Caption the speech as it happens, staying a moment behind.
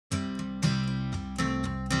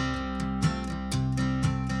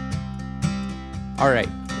All right,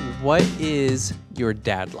 what is your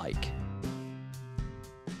dad like?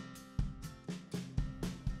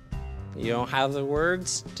 You don't have the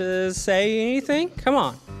words to say anything? Come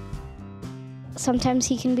on. Sometimes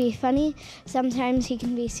he can be funny, sometimes he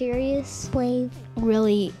can be serious.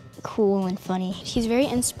 Really cool and funny. He's very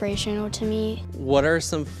inspirational to me. What are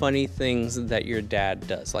some funny things that your dad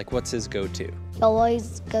does? Like, what's his go-to? He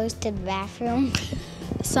always goes to the bathroom.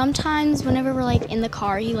 Sometimes whenever we're like in the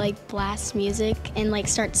car, he like blasts music and like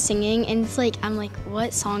starts singing, and it's like, I'm like,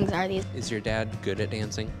 what songs are these? Is your dad good at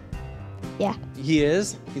dancing? Yeah. He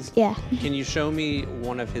is? Yeah. Can you show me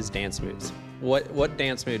one of his dance moves? What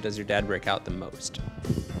dance move does your dad break out the most?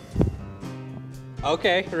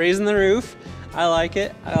 Okay, raising the roof. I like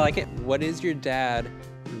it. I like it. What is your dad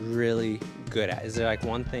really good at? Is there like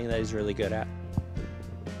one thing that he's really good at?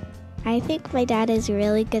 I think my dad is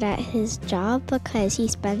really good at his job because he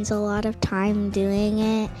spends a lot of time doing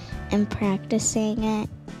it and practicing it.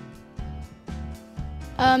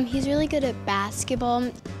 He's really good at basketball.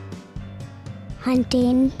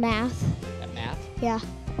 Hunting, math. At math? Yeah.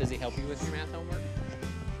 Does he help you with your math homework?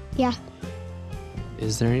 Yeah.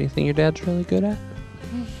 Is there anything your dad's really good at?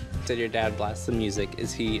 Said your dad blasts the music.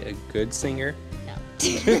 Is he a good singer? No.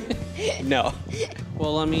 No.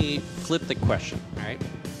 Well, let me flip the question, all right?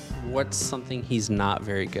 What's something he's not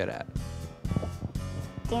very good at?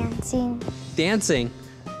 Dancing. Dancing.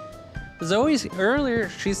 Zoe's earlier,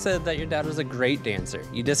 she said that your dad was a great dancer.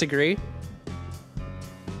 You disagree?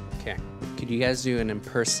 Okay. Could you guys do an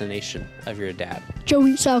impersonation of your dad?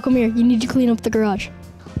 Joey, Sal, come here. You need to clean up the garage.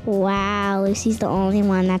 Wow, Lucy's the only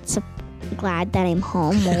one that's glad that I'm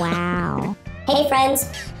home. Wow. Hey, friends.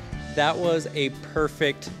 That was a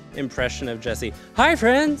perfect impression of Jesse. Hi,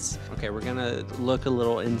 friends. Okay, we're gonna look a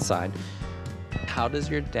little inside. How does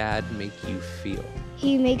your dad make you feel?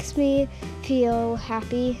 He makes me feel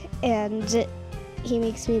happy and he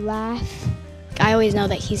makes me laugh. I always know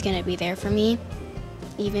that he's gonna be there for me,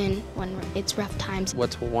 even when it's rough times.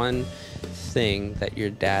 What's one thing that your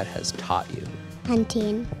dad has taught you?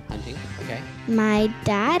 Hunting. Hunting, okay. My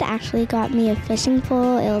dad actually got me a fishing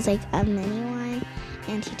pole. It was like a mini one,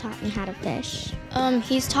 and he taught me how to fish.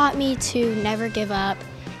 He's taught me to never give up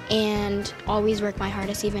and always work my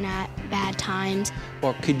hardest even at bad times.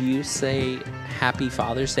 Well, could you say Happy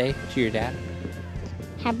Father's Day to your dad?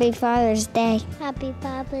 Happy Father's Day. Happy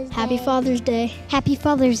Father's Day. Happy Father's Day. Happy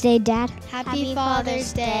Father's Day, Dad. Happy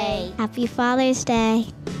Father's Day. Happy Father's Day.